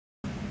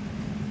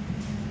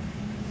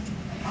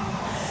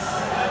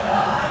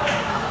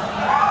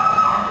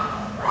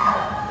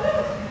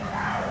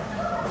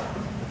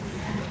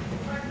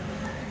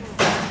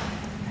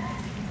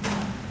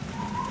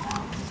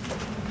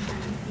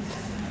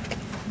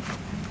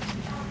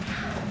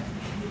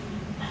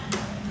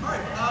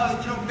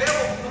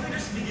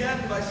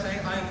begin by saying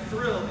I am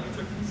thrilled that you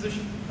took the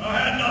position. I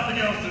had nothing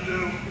else to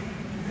do.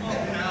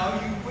 Well, now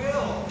you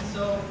will.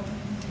 So,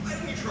 why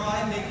don't you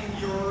try making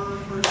your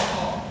first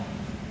call?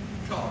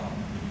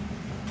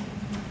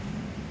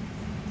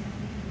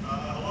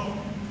 Hello?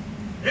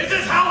 Is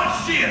this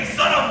Howard Sheehan,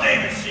 son of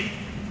David Sheehan?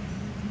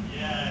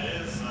 Yeah,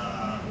 it is.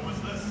 Who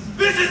is this?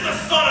 This is the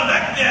son of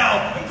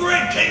Echdale and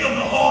great king of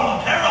the hall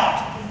of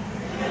Perrault.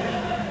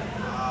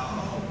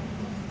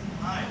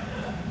 Hi.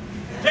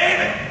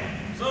 David,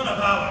 son of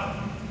Howard,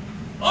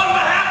 on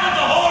behalf of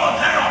the hall of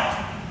Perrault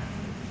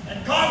and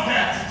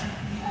Comcast,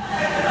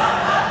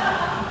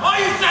 are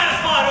you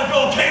satisfied with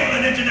your cable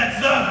and internet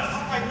service?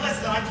 Alright,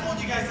 listen, I told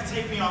you guys to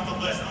take me off the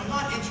list. I'm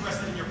not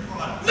interested in your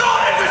product.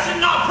 Not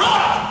interested in our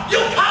product! You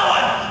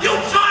coward! You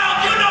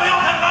child! You know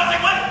you're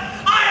conversing with!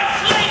 I have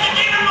slain the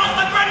demon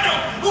monster Grendel,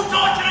 who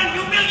tortured and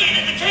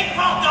humiliated the King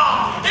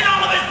Hrothgar and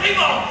all of his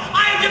people!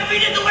 I have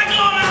defeated the wicked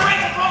army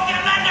race across the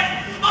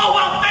Atlantic, all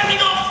while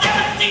fending off 7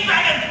 sea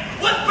dragons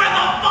with breath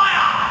of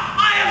fire!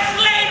 I have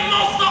slain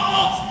monster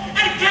orcs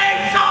and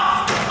cave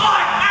sharks!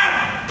 I am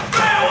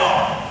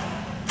Beowolf!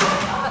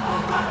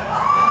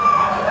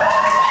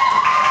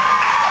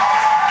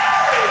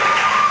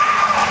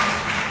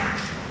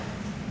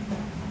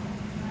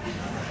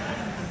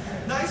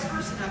 Nice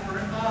first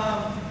effort.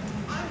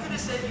 I'm going to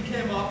say you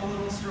came off a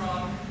little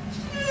strong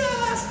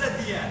just at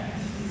the end.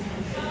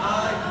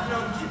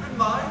 Keep in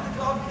mind the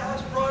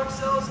Comcast product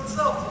sells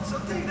itself, so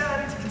take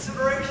that into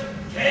consideration.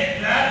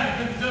 Take that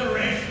into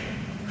consideration.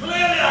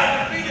 Clearly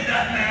I defeated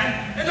that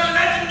man in the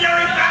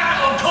legendary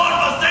battle of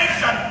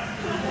conversation!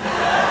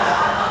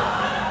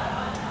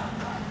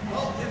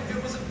 Well, if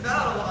it was a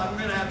battle, I'm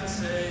going to have to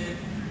say you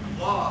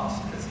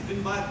lost, because you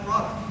didn't buy the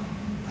product.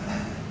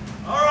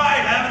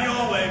 Alright, have it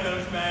your way,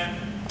 village man.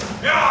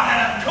 Here I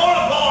have called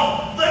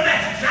upon the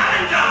next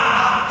challenger!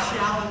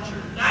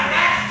 Challenger. The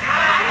next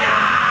challenger!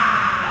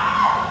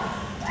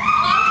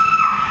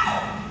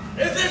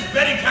 Is this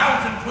Betty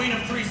Cowson, Queen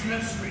of 3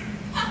 Smith Street?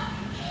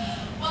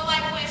 Well,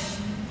 I wish.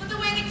 But the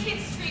way the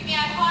kids treat me,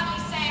 I'd hardly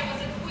say I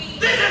was a queen.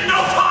 This is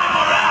no time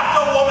for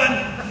laughter, woman!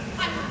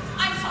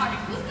 I'm sorry.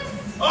 Who's this?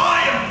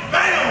 I am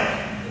Beowolf!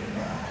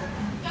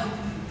 Nope.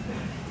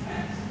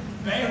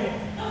 Beowolf?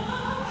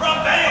 From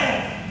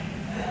Beowolf!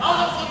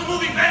 Also from the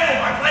movie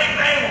Beowolf. I played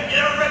Beowolf. You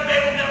never read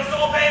Beowolf? Never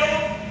saw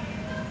Beowolf?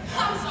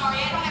 I'm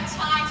sorry. I don't have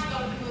time to go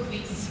to the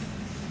movies.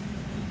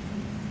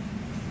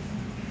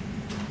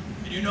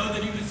 Did you know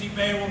that you can see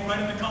Beowolf right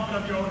in the comfort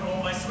of your own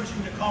home by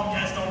switching to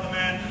Comcast On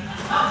Demand?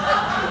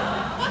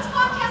 What's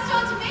Comcast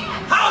On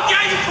Demand? How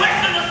dare you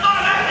question the son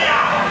of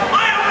Echdale!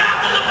 I am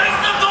wrapped in the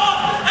face of doors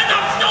and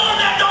I've stolen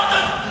their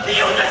daughters to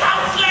use as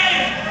house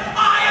slaves!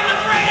 I am the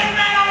greatest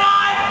man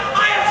alive!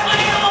 I have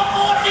slain over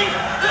 40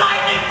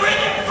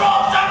 lightning-breathing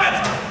frog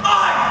serpents!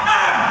 I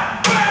am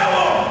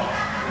Beowolf!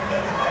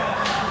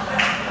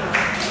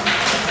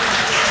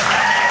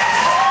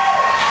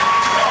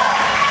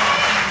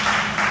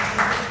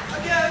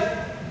 Again,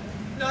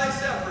 nice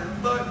effort,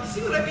 but you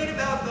see what I mean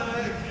about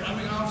the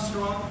coming off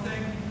strong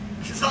thing?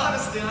 Because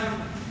honestly,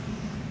 I'm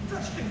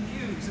just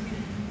confused. I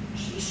mean,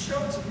 she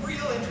showed some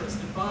real interest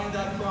in buying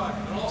that product,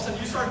 and all of a sudden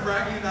you start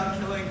bragging about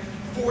killing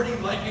 40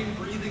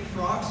 lightning-breathing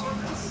frog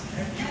serpents?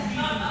 Have you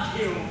even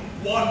killed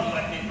one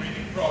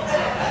lightning-breathing frog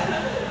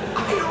serpent? I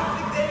don't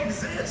think they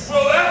exist.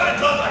 Well, that's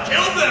because I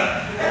killed them!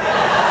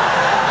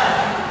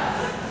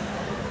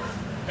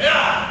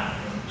 Yeah,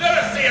 let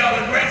us see how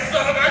the great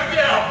son of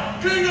Echdale,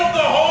 king of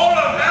the hall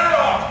of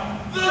Perrault,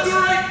 the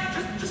great...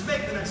 Just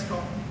make the next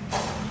call.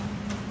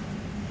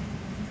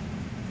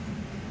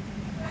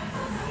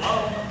 Hello?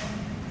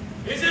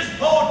 Is this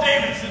Paul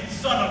Davidson,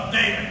 son of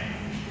David?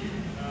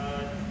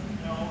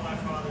 No, my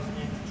father's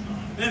name is John.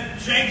 Then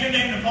change your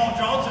name to Paul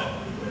Johnson.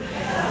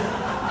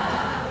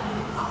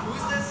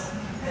 Who's this?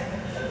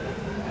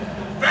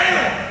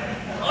 Beowolf!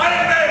 I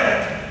am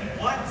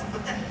Beowolf! What?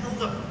 What the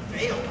hell's a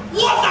veil?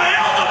 What the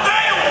hell's a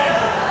Beowolf?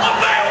 A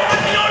Beowolf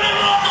is the only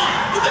mortal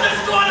who can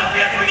destroy the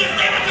fierce-winged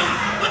saber-tooth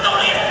with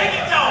only his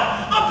pinky toe.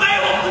 A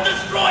Beowolf could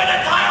destroy an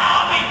entire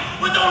army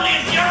with only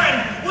his urine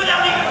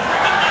without even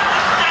freaking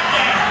that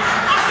day.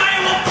 A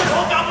Beowolf could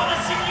hook up with a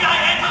CGI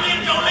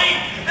Angelina Jolie,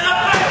 and a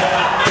Beowolf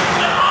is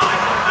bigger than I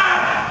am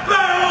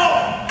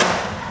Beowolf!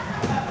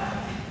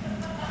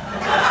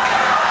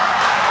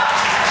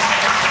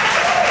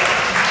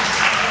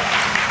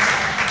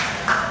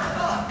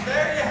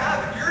 There you have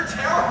it. You're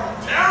terrible.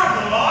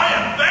 Terrible! I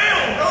am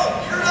Beowolf! No,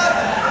 you're not.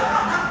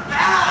 You're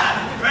bad.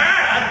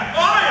 Bad!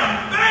 I am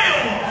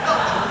Beowolf! No,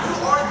 you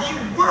are the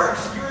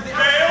worst. You're the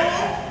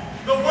Beowolf?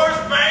 The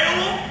worst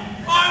Beowolf?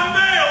 I'm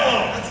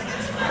Beowolf! That's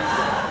against me.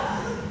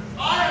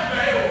 I am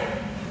Beowolf!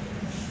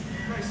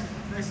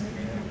 Nice to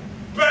meet you.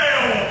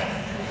 Beowolf!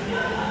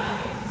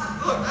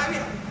 Look, I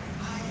mean,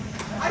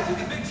 I took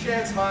a big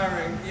chance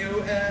hiring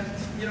you, and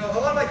a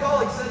lot of my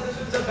colleagues said this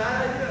was a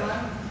bad idea, and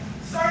I'm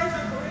starting to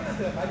agree with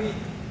them. I mean,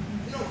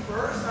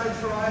 first I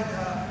tried.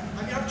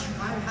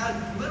 I've had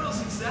little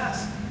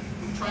success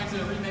trying to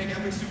remake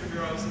epic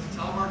superheroes into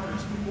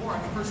telemarketers before.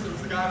 I mean, first there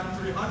was the guy from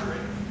 300.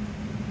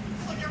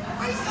 Look,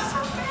 prices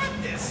are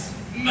madness.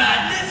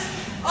 Madness?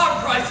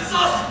 Our prices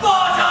are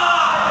Sparta!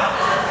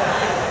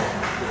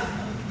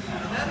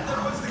 And then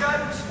there was the guy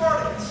from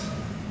Spartans.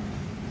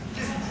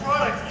 This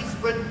product is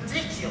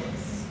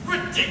ridiculous.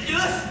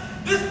 Ridiculous?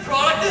 This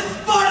product is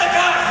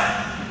Spartacus!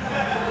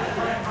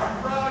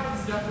 Our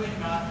product is definitely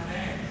not the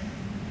name.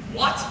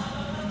 What?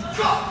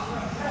 Drop!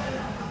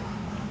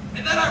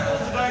 And then I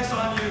rolled the dice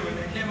on you, and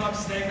they came up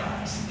snake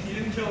eyes. And you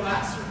didn't kill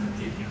Master,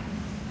 did you?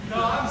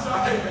 No, I'm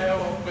sorry,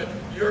 Beowolf, but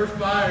you're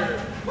fired.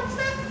 What's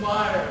that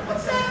fire?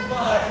 What's that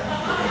fire?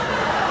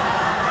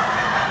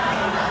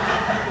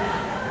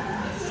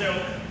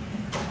 Silk.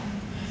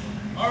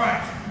 All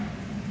right.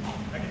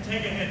 I can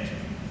take a hint.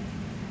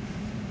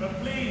 But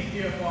please,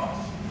 dear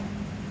boss,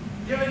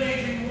 give an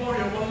aging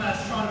warrior one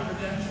last shot of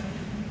redemption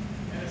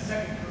and a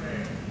second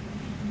career.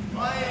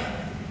 My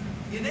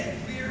innate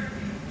fear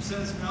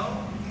says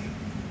no,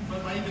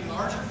 but my even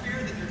larger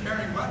fear that you're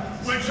carrying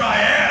weapons Which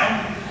I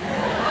am!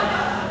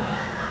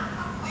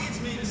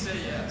 leads me to say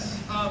yes.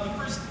 But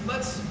first,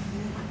 let's...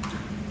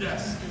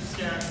 Yes, do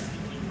scans.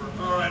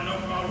 All right, no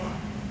problem.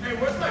 Hey,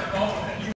 where's my phone?